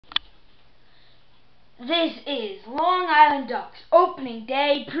This is Long Island Ducks opening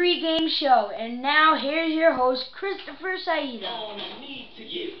day pregame show, and now here's your host, Christopher Saida.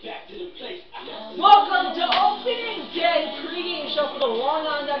 Welcome to opening day pregame show for the Long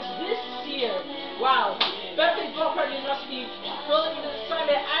Island Ducks this year. Wow, Bethany's ball party must be really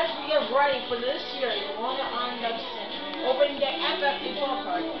excited as we get ready for this year Long Island Ducks opening day at Bethany's ball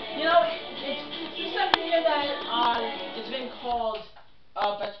party. You know, it's the second year that it's been called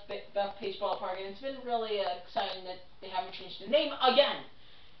Bethpage Ballpark, and it's been really exciting that they haven't changed the name again.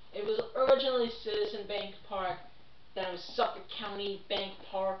 It was originally Citizen Bank Park, then it was Suffolk County Bank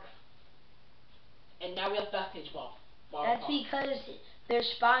Park, and now we have Bethpage Ballpark. That's because they're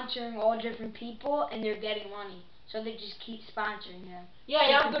sponsoring all different people, and they're getting money, so they just keep sponsoring them. Yeah,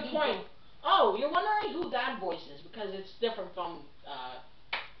 you have a good point. Oh, you're wondering who that voice is, because it's different from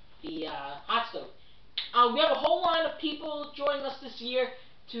the hot stove. We have a whole line of people joining us this year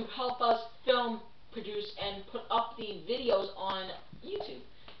to help us film, produce, and put up the videos on YouTube.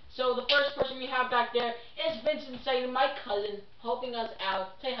 So the first person we have back there is Vincent Saida, my cousin, helping us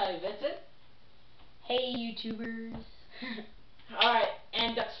out. Say hi, Vincent. Hey, YouTubers. Alright,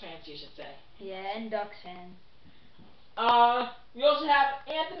 and Ducks fans, you should say. Yeah, and Ducks fans. We also have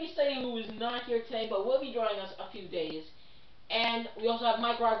Anthony Saida, who is not here today, but will be joining us a few days. And we also have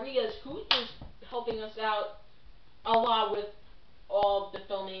Mike Rodriguez, who is helping us out a lot with all of the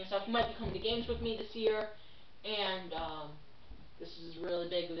filming and stuff. He might be coming to games with me this year, and this is really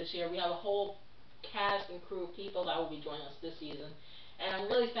big this year. We have a whole cast and crew of people that will be joining us this season, and I'm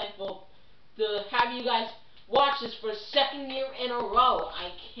really thankful to have you guys watch this for a second year in a row.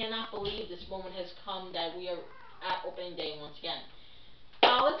 I cannot believe this moment has come that we are at opening day once again.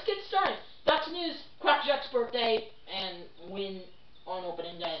 Let's get started. Ducks news, Quackjack's birthday, and win on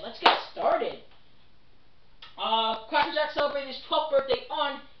opening day. Let's get started. Quackjack celebrated his 12th birthday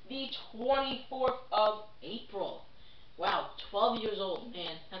on the 24th of April. Wow, 12 years old,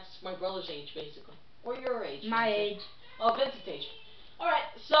 man. That's my brother's age, basically. Or your age. My age. Oh, Vincent's age. Alright,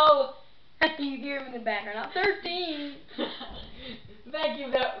 so... You hear him in the background. I'm 13. Thank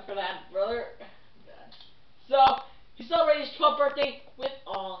you for that, brother. So, he celebrated his 12th birthday with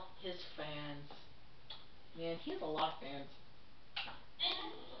all his fans. Man, he has a lot of fans. 1,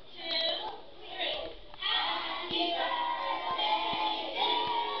 2, 3. Happy birthday to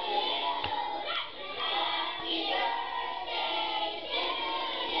you. Happy birthday to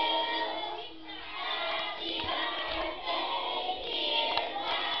you. Happy birthday, dear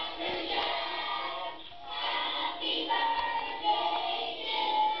Quackjack. Happy birthday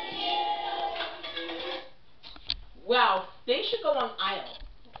to you. Wow, they should go on Idol.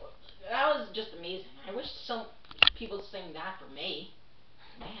 That was just amazing. I wish some people sing that for me.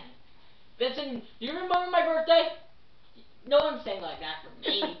 Man. Vincent, do you remember my birthday? No one sang like that for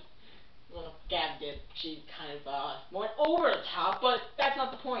me. Well, Gab did. She kind of went over the top, but that's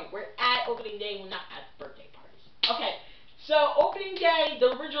not the point. We're at opening day, we're not at birthday parties. Okay, so opening day,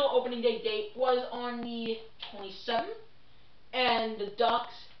 the original opening day date was on the 27th, and the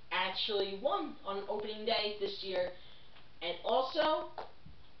Ducks actually won on opening day this year. And also,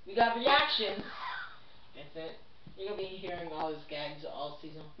 we got reactions. Vincent, you're going to be hearing all his gags all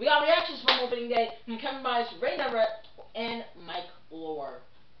season. We got reactions from opening day from Kevin Byers, Ray Everett, and Mike Lohr.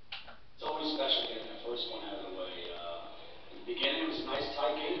 It's always special getting that first one out of the way. In the beginning, it was a nice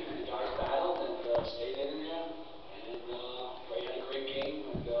tight game, and the guys battled and stayed in there. And Ray had a great game,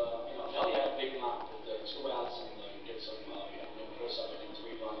 and Nelly had a big knock with 2 outs and get some, force up, I think,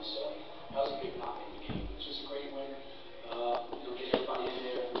 3 runs. So that was a big knock in the game. It was just a great win. Get everybody in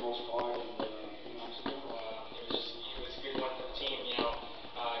there for the most part, and it was a good one for the team.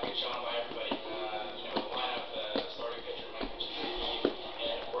 Good showing by everybody. The lineup, the starting pitcher, Mike, which is great,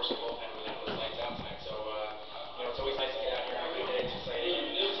 and of course the bullpen was lights out tonight. So it's always nice to get out here on a good day. It's exciting,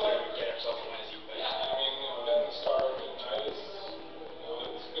 and get ourselves a win as you guys. Yeah, I mean, getting the start of the night is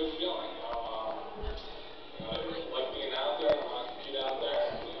it's a good feeling. Like being out there, I compete out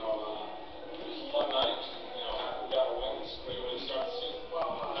there. It was a fun night. Happy we got a win. It's a great way to start the season.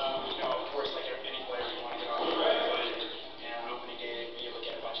 Well, of course, like any player, you want to get off the right foot, and on opening day, be able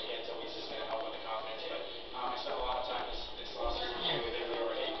to get a bunch of hits, always is going to help with the confidence. But I spent a lot of time this offseason with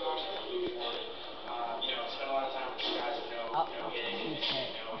our head coach and Luke, and spent a lot of time with these guys that know hitting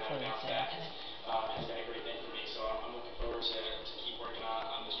and know how to bounce back. It's been a great thing for me, so I'm looking forward to keep working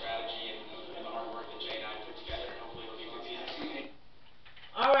on the strategy and the hard work that Jay and I put together, and hopefully it'll be a good season.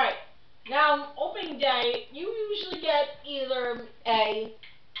 Alright, now opening day, you usually get either A,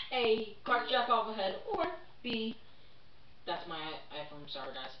 Quackjack Bobblehead, or B, that's my iPhone,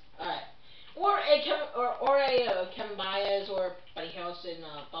 sorry guys. Alright. Or a Kevin Byers or Buddy Harrelson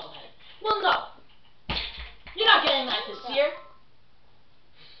Bobblehead. Well, no. You're not getting that this year.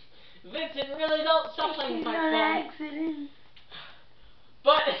 Vincent, really don't stop playing with my phone. Accident.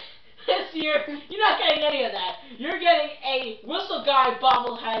 But this year, you're not getting any of that. You're getting a Whistle Guy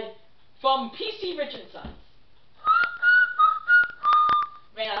bobblehead from PC Richardson's.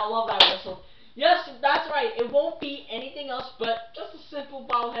 Man, I love that whistle. Yes, that's right. It won't be anything else but just a simple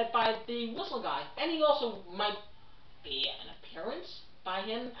bobblehead by the Whistle Guy. And he also might be an appearance by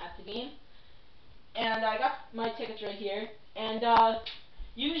him at the game. And I got my tickets right here. And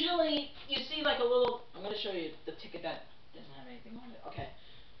usually you see like a little. I'm gonna show you the ticket that doesn't have anything on it. Okay.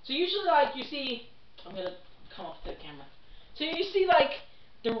 So usually like you see. I'm gonna come up to the camera. So you see like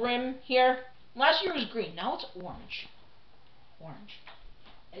the rim here. Last year it was green. Now it's orange. Orange.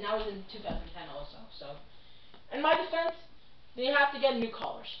 And that was in 2010 also. So, in my defense, they have to get new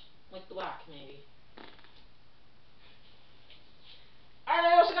colors, like black maybe. And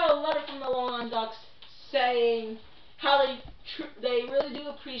I also got a letter from the Long Island Ducks saying how they really do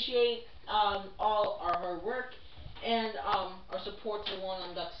appreciate all our hard work and our support to the Long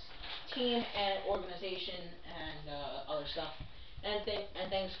Island Ducks team and organization and other stuff. And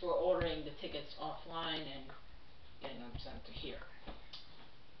thanks for ordering the tickets offline and getting them sent to here.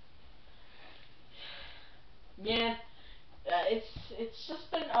 Man, it's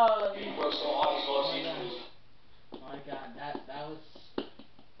just been oh my god, that was it.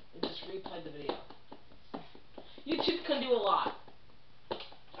 Just replayed the video. YouTube can do a lot.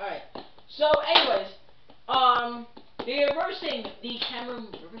 Alright, so anyways, they're versing the Cameron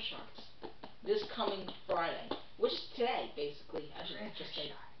River Sharks this coming Friday, which is today basically. I should just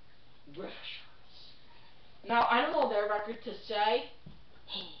say River Sharks. Now I don't know their record to say,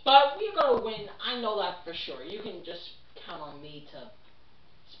 but we're gonna win. I know that for sure. You can just count on me to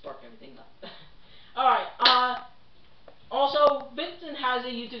spark everything up. Alright, also, Vincent has a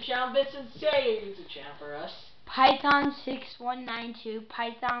YouTube channel. Vincent, say your YouTube channel for us. Python6192.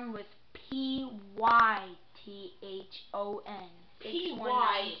 Python with Python. Python.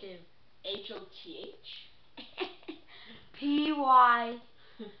 Python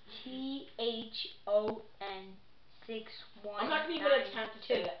 6192. I'm not gonna even attempt to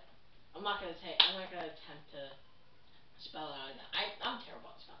say that. I'm not gonna attempt to spell it out. I'm terrible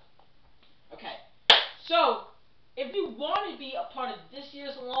at spelling. Okay. So, if you want to be a part of this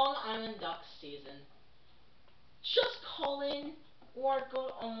year's Long Island Ducks season, just call in or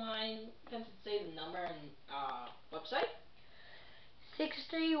go online. Vincent, say the number and website.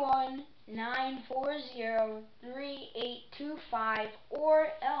 631-940-3825 or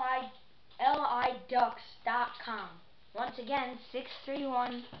liducks.com. Once again,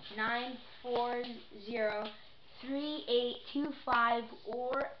 631-940-3825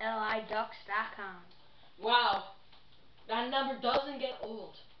 or liducks.com. Wow, that number doesn't get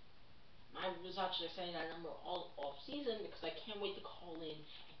old. I was actually saying that number all off season because I can't wait to call in.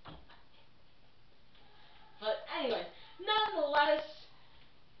 But anyway, nonetheless,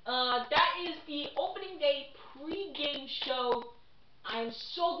 that is the opening day pre-game show. I'm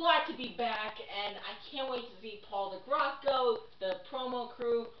so glad to be back, and I can't wait to see Paul DeGrocco, the promo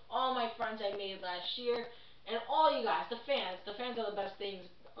crew, all my friends I made last year, and all you guys, the fans. The fans are the best things,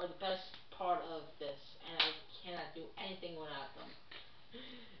 or the best part of this, and I cannot do anything without them.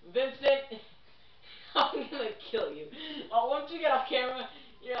 Vincent, I'm gonna kill you. Once we get off camera,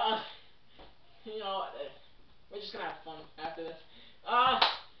 we're just gonna have fun after this.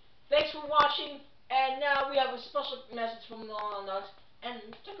 Thanks for watching, and now we have a special message from the Long Island Ducks,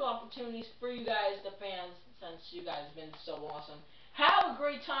 and particular opportunities for you guys, the fans, since you guys have been so awesome. Have a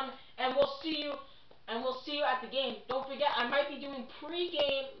great time, and we'll see you at the game. Don't forget, I might be doing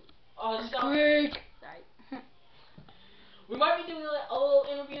pre-game stuff. We might be doing a little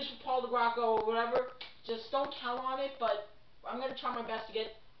interviews with Paul DeGrocco or whatever. Just don't count on it, but I'm going to try my best to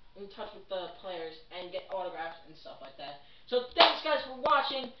get in touch with the players and get autographs and stuff like that. So thanks guys for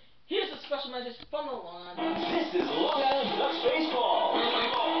watching. Here's a special message from the Long Island Ducks. This is Long Island Ducks baseball.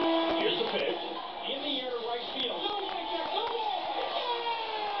 Here's the pitch. In the air to right field.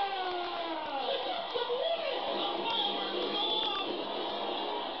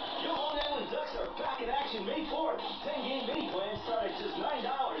 Your Long Island Ducks are back in action May 4th. 10-game mini plans start at just $9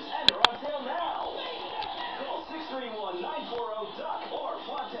 and are on sale now. Call 631-940-DUCK or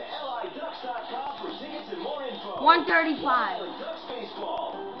flock to liducks.com for tickets and more info. 135.